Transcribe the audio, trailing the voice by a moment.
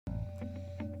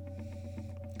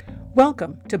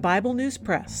Welcome to Bible News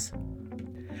Press.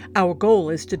 Our goal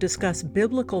is to discuss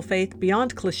biblical faith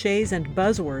beyond cliches and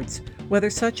buzzwords, whether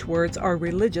such words are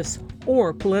religious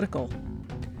or political.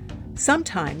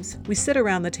 Sometimes we sit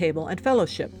around the table and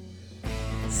fellowship.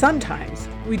 Sometimes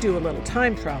we do a little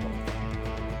time travel.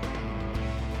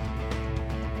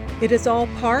 It is all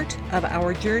part of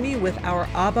our journey with our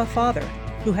Abba Father,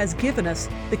 who has given us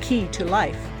the key to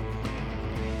life.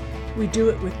 We do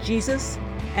it with Jesus,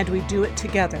 and we do it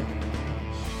together.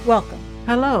 Welcome.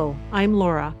 Hello, I'm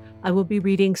Laura. I will be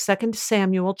reading 2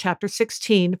 Samuel chapter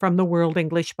 16 from the World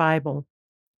English Bible.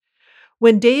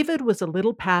 When David was a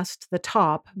little past the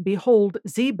top, behold,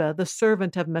 Ziba, the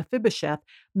servant of Mephibosheth,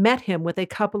 met him with a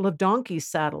couple of donkeys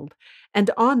saddled, and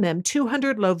on them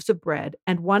 200 loaves of bread,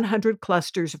 and 100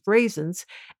 clusters of raisins,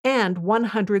 and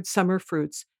 100 summer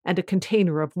fruits, and a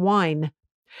container of wine.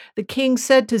 The king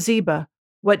said to Ziba,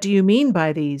 "What do you mean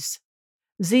by these?"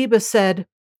 Ziba said,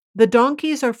 "The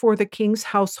donkeys are for the king's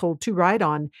household to ride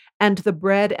on, and the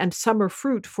bread and summer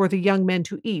fruit for the young men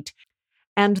to eat,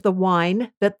 and the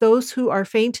wine that those who are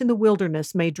faint in the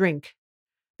wilderness may drink."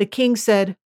 The king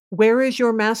said, "Where is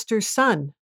your master's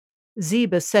son?"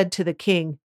 Ziba said to the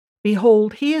king,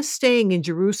 "Behold, he is staying in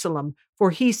Jerusalem,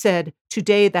 for he said,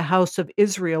 'Today the house of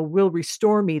Israel will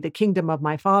restore me the kingdom of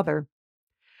my father.'"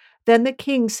 Then the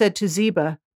king said to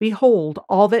Ziba, "Behold,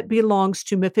 all that belongs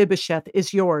to Mephibosheth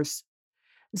is yours."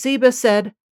 Ziba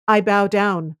said, "I bow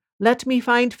down. Let me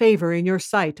find favor in your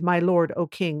sight, my lord, O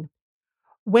king."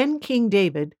 When King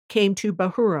David came to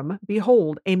Bahurim,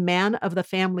 behold, a man of the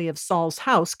family of Saul's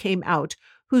house came out,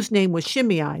 whose name was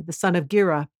Shimei, the son of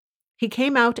Gera. He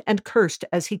came out and cursed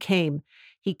as he came.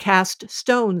 He cast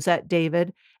stones at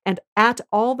David and at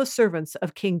all the servants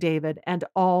of King David, and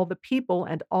all the people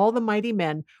and all the mighty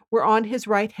men were on his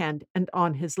right hand and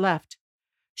on his left.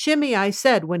 Shimei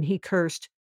said when he cursed,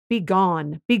 be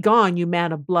gone, you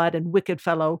man of blood and wicked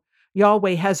fellow.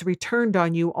 Yahweh has returned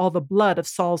on you all the blood of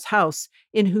Saul's house,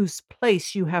 in whose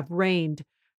place you have reigned.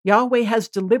 Yahweh has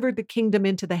delivered the kingdom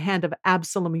into the hand of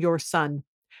Absalom your son.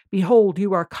 Behold,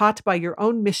 you are caught by your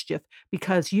own mischief,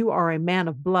 because you are a man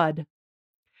of blood.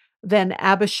 Then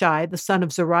Abishai, the son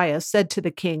of Zeruiah, said to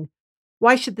the king,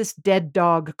 "Why should this dead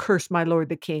dog curse my lord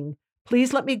the king?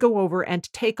 Please let me go over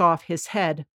and take off his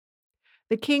head."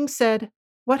 The king said,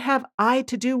 "What have I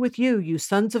to do with you, you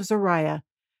sons of Zeruiah?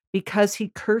 Because he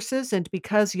curses, and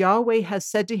because Yahweh has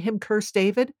said to him, 'Curse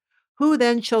David,' who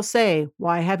then shall say,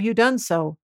 'Why have you done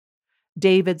so?'"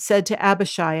 David said to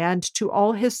Abishai and to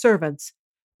all his servants,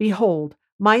 "Behold,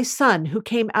 my son who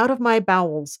came out of my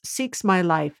bowels seeks my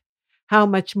life. How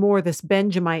much more this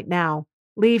Benjamite now?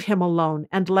 Leave him alone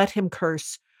and let him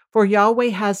curse, for Yahweh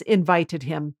has invited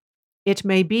him. It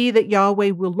may be that Yahweh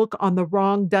will look on the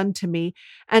wrong done to me,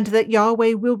 and that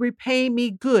Yahweh will repay me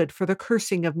good for the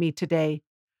cursing of me today."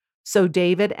 So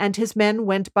David and his men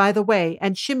went by the way,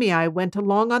 and Shimei went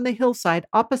along on the hillside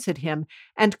opposite him,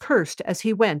 and cursed as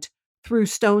he went, threw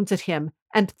stones at him,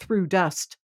 and threw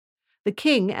dust. The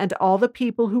king and all the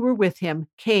people who were with him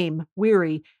came,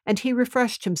 weary, and he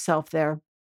refreshed himself there.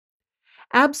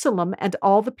 Absalom and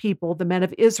all the people, the men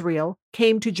of Israel,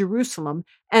 came to Jerusalem,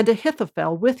 and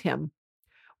Ahithophel with him.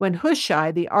 When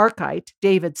Hushai the Archite,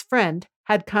 David's friend,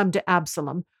 had come to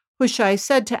Absalom, Hushai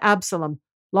said to Absalom,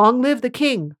 "Long live the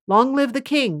king! Long live the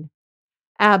king!"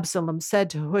 Absalom said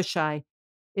to Hushai,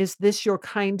 "Is this your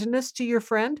kindness to your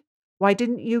friend? Why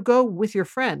didn't you go with your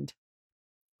friend?"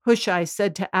 Hushai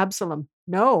said to Absalom,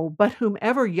 "No, but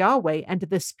whomever Yahweh and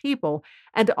this people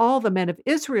and all the men of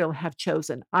Israel have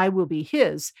chosen, I will be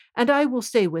his, and I will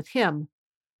stay with him.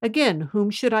 Again,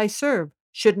 whom should I serve?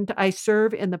 Shouldn't I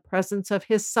serve in the presence of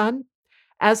his son?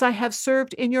 As I have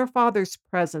served in your father's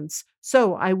presence,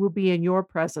 so I will be in your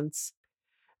presence."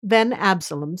 Then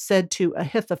Absalom said to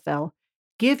Ahithophel,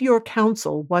 "Give your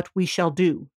counsel what we shall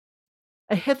do."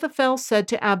 Ahithophel said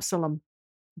to Absalom,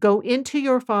 "Go into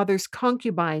your father's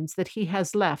concubines that he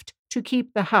has left to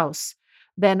keep the house.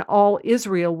 Then all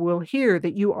Israel will hear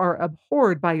that you are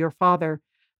abhorred by your father.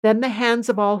 Then the hands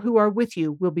of all who are with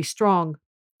you will be strong."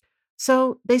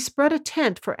 So they spread a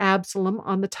tent for Absalom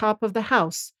on the top of the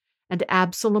house, and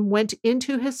Absalom went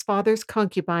into his father's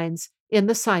concubines in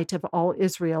the sight of all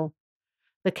Israel.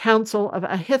 The counsel of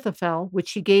Ahithophel,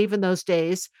 which he gave in those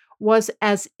days, was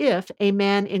as if a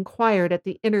man inquired at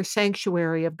the inner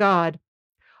sanctuary of God.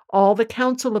 All the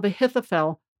counsel of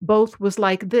Ahithophel both was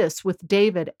like this with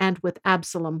David and with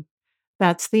Absalom.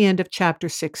 That's the end of chapter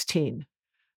 16.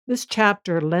 This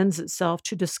chapter lends itself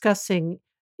to discussing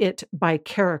it by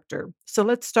character. So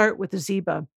let's start with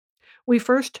Ziba. We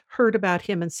first heard about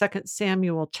him in 2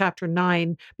 Samuel chapter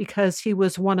 9 because he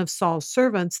was one of Saul's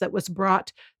servants that was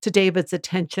brought to David's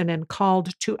attention and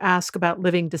called to ask about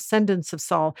living descendants of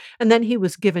Saul, and then he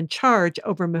was given charge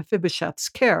over Mephibosheth's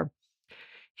care.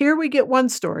 Here we get one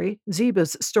story,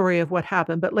 Ziba's story of what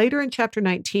happened, but later in chapter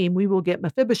 19, we will get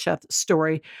Mephibosheth's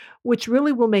story, which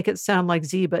really will make it sound like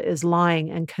Ziba is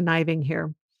lying and conniving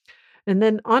here. And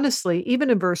then, honestly, even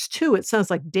in verse 2, it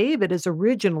sounds like David is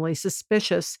originally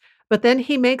suspicious, but then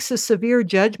he makes a severe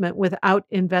judgment without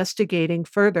investigating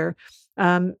further.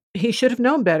 He should have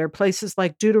known better. Places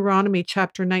like Deuteronomy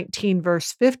chapter 19,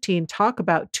 verse 15 talk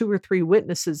about two or three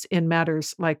witnesses in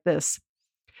matters like this.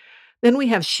 Then we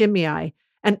have Shimei.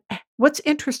 And what's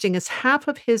interesting is half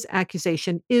of his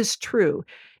accusation is true.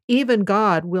 Even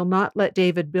God will not let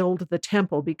David build the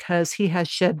temple because he has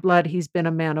shed blood. He's been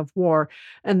a man of war.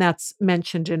 And that's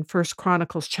mentioned in First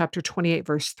Chronicles chapter 28,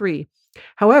 verse 3.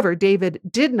 However, David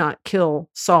did not kill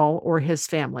Saul or his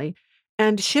family.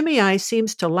 And Shimei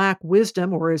seems to lack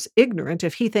wisdom or is ignorant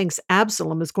if he thinks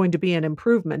Absalom is going to be an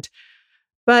improvement.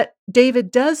 But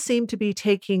David does seem to be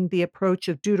taking the approach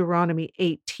of Deuteronomy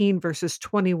 18, verses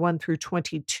 21 through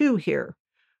 22 here,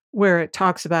 where it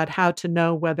talks about how to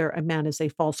know whether a man is a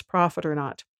false prophet or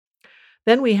not.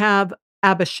 Then we have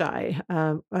Abishai,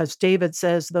 as David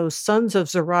says, those sons of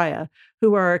Zeruiah,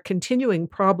 who are a continuing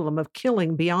problem of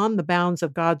killing beyond the bounds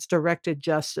of God's directed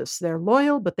justice. They're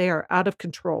loyal, but they are out of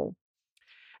control.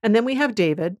 And then we have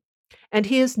David, and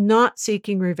he is not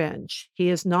seeking revenge. He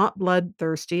is not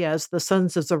bloodthirsty, as the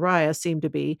sons of Zeruiah seem to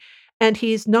be, and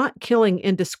he's not killing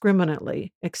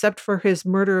indiscriminately, except for his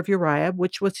murder of Uriah,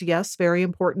 which was, yes, very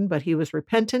important, but he was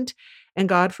repentant and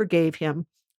God forgave him.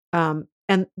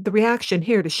 And the reaction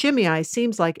here to Shimei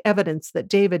seems like evidence that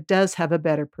David does have a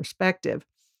better perspective.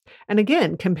 And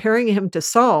again, comparing him to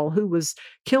Saul, who was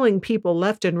killing people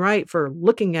left and right for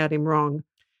looking at him wrong.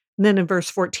 And then in verse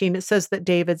 14, it says that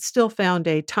David still found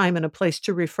a time and a place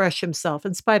to refresh himself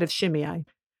in spite of Shimei.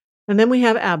 And then we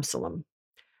have Absalom.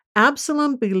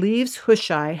 Absalom believes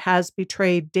Hushai has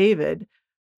betrayed David,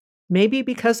 maybe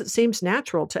because it seems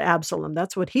natural to Absalom.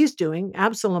 That's what he's doing.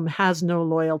 Absalom has no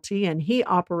loyalty and he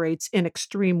operates in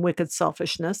extreme wicked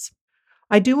selfishness.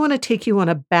 I do want to take you on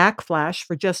a backflash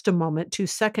for just a moment to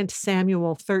 2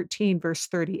 Samuel 13, verse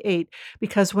 38,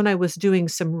 because when I was doing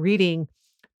some reading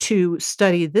to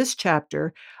study this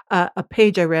chapter, a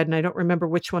page I read, and I don't remember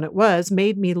which one it was,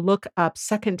 made me look up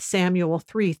 2 Samuel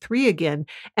 3:3 again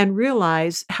and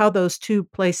realize how those two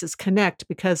places connect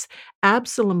because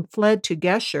Absalom fled to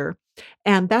Geshur,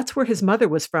 and that's where his mother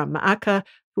was from, Maacah,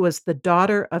 who was the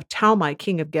daughter of Talmai,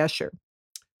 king of Geshur.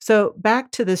 So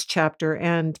back to this chapter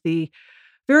and the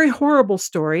very horrible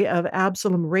story of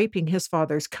Absalom raping his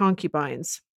father's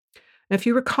concubines. If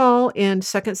you recall in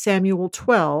 2 Samuel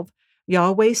 12,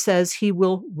 Yahweh says he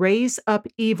will raise up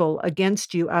evil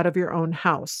against you out of your own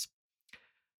house.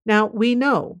 Now, we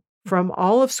know from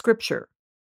all of Scripture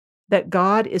that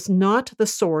God is not the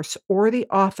source or the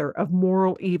author of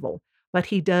moral evil, but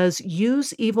he does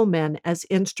use evil men as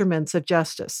instruments of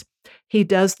justice. He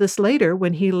does this later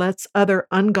when he lets other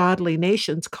ungodly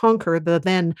nations conquer the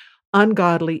then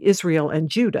ungodly Israel and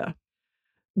Judah.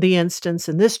 The instance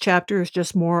in this chapter is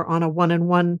just more on a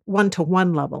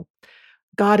one-to-one level.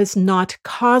 God is not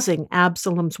causing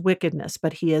Absalom's wickedness,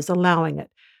 but he is allowing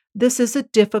it. This is a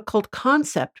difficult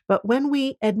concept, but when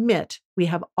we admit we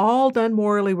have all done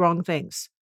morally wrong things,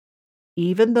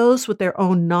 even those with their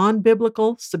own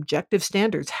non-biblical subjective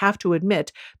standards have to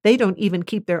admit they don't even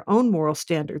keep their own moral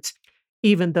standards,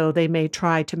 even though they may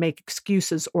try to make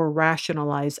excuses or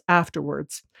rationalize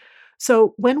afterwards.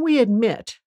 So when we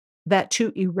admit that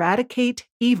to eradicate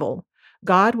evil,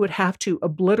 God would have to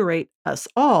obliterate us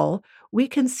all, we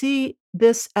can see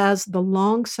this as the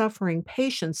long-suffering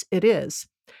patience it is,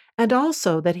 and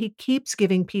also that he keeps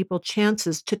giving people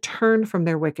chances to turn from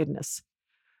their wickedness.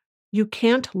 You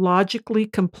can't logically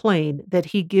complain that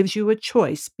he gives you a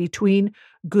choice between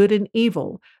good and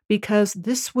evil, because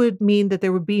this would mean that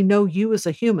there would be no you as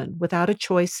a human without a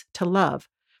choice to love.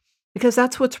 Because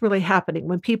that's what's really happening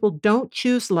when people don't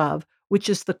choose love, which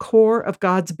is the core of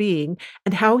God's being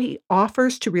and how he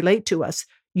offers to relate to us.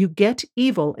 You get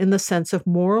evil in the sense of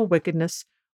moral wickedness,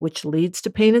 which leads to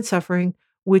pain and suffering,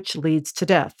 which leads to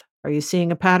death. Are you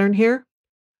seeing a pattern here?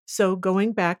 So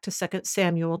going back to 2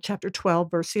 Samuel chapter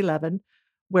 12, verse 11,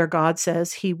 where God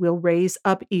says he will raise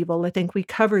up evil, I think we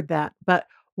covered that. But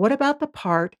what about the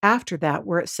part after that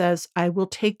where it says, I will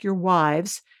take your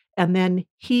wives and then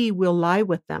he will lie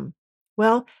with them?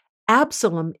 Well,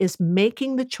 Absalom is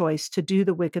making the choice to do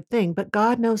the wicked thing, but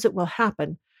God knows it will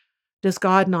happen. Does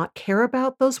God not care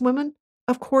about those women?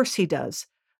 Of course he does.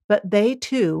 But they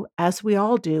too, as we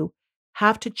all do,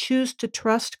 have to choose to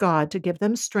trust God to give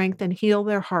them strength and heal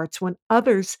their hearts when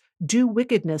others do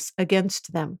wickedness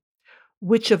against them.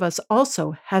 Which of us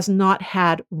also has not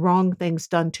had wrong things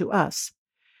done to us?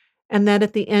 And then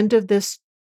at the end of this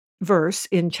verse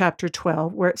in chapter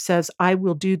 12, where it says, I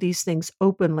will do these things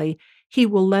openly, he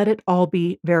will let it all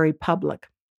be very public.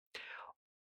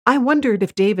 I wondered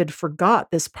if David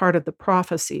forgot this part of the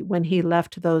prophecy when he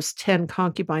left those 10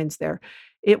 concubines there.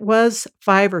 It was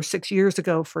 5 or 6 years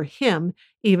ago for him,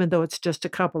 even though it's just a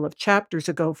couple of chapters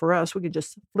ago for us. We could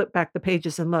just flip back the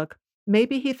pages and look.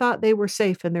 Maybe he thought they were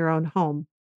safe in their own home.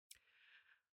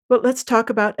 But let's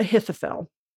talk about Ahithophel.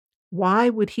 Why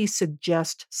would he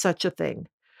suggest such a thing?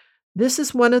 This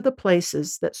is one of the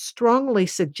places that strongly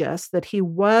suggests that he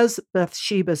was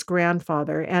Bathsheba's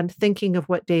grandfather and thinking of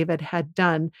what David had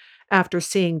done after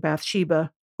seeing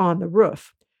Bathsheba on the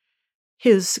roof.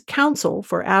 His counsel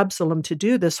for Absalom to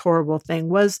do this horrible thing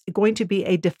was going to be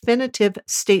a definitive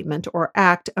statement or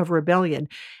act of rebellion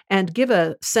and give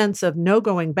a sense of no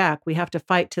going back. We have to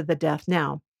fight to the death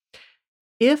now.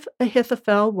 If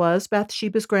Ahithophel was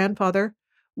Bathsheba's grandfather,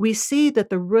 we see that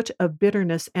the root of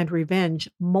bitterness and revenge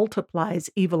multiplies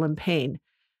evil and pain.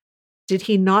 Did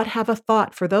he not have a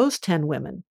thought for those 10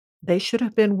 women? They should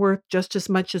have been worth just as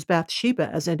much as Bathsheba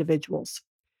as individuals.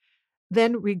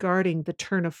 Then, regarding the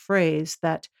turn of phrase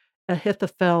that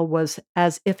Ahithophel was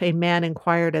as if a man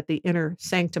inquired at the inner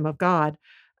sanctum of God,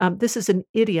 this is an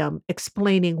idiom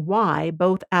explaining why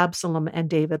both Absalom and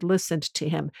David listened to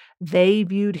him. They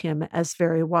viewed him as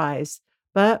very wise.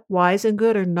 But wise and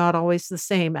good are not always the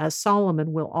same, as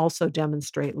Solomon will also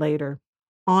demonstrate later.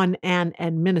 On an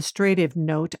administrative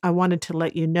note, I wanted to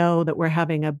let you know that we're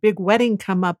having a big wedding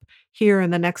come up here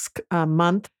in the next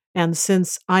month. And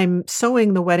since I'm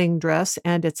sewing the wedding dress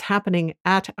and it's happening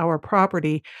at our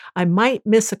property, I might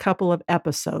miss a couple of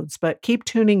episodes, but keep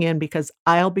tuning in because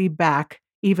I'll be back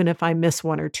even if I miss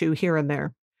one or two here and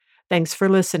there. Thanks for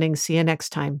listening. See you next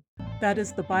time. That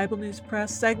is the Bible News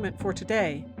Press segment for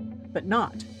today, but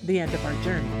not the end of our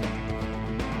journey.